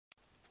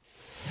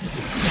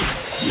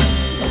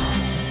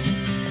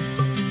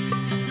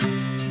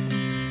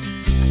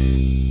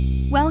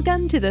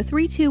to the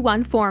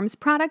 321Forms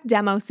product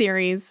demo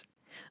series.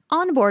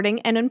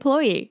 Onboarding an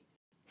employee.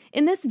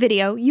 In this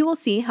video, you will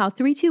see how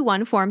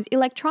 321Forms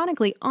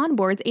electronically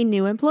onboards a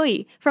new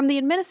employee from the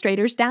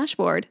administrator's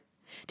dashboard.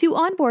 To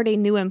onboard a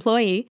new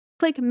employee,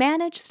 click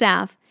Manage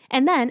Staff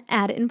and then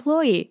Add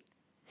Employee.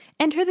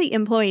 Enter the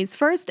employee's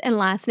first and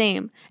last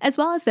name, as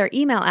well as their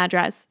email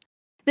address.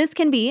 This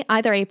can be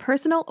either a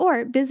personal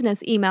or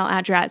business email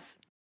address.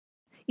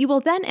 You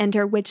will then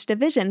enter which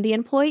division the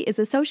employee is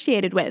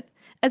associated with,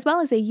 as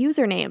well as a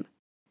username.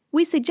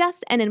 We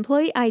suggest an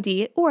employee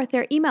ID or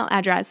their email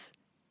address.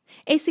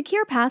 A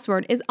secure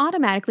password is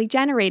automatically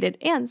generated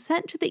and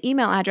sent to the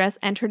email address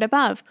entered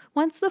above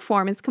once the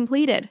form is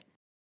completed.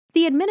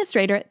 The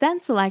administrator then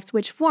selects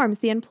which forms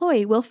the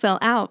employee will fill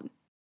out.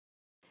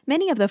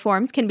 Many of the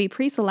forms can be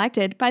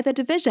pre-selected by the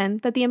division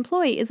that the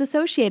employee is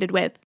associated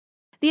with.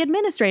 The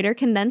administrator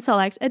can then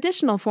select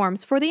additional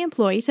forms for the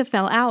employee to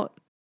fill out.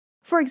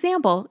 For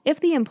example, if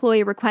the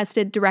employee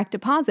requested direct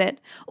deposit,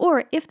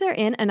 or if they're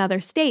in another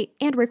state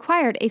and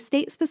required a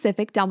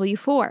state-specific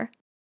W-4.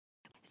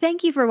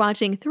 Thank you for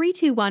watching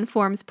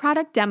 321Forms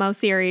product demo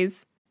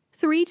series.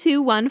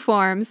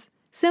 321Forms.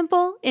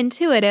 Simple,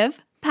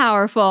 intuitive,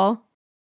 powerful.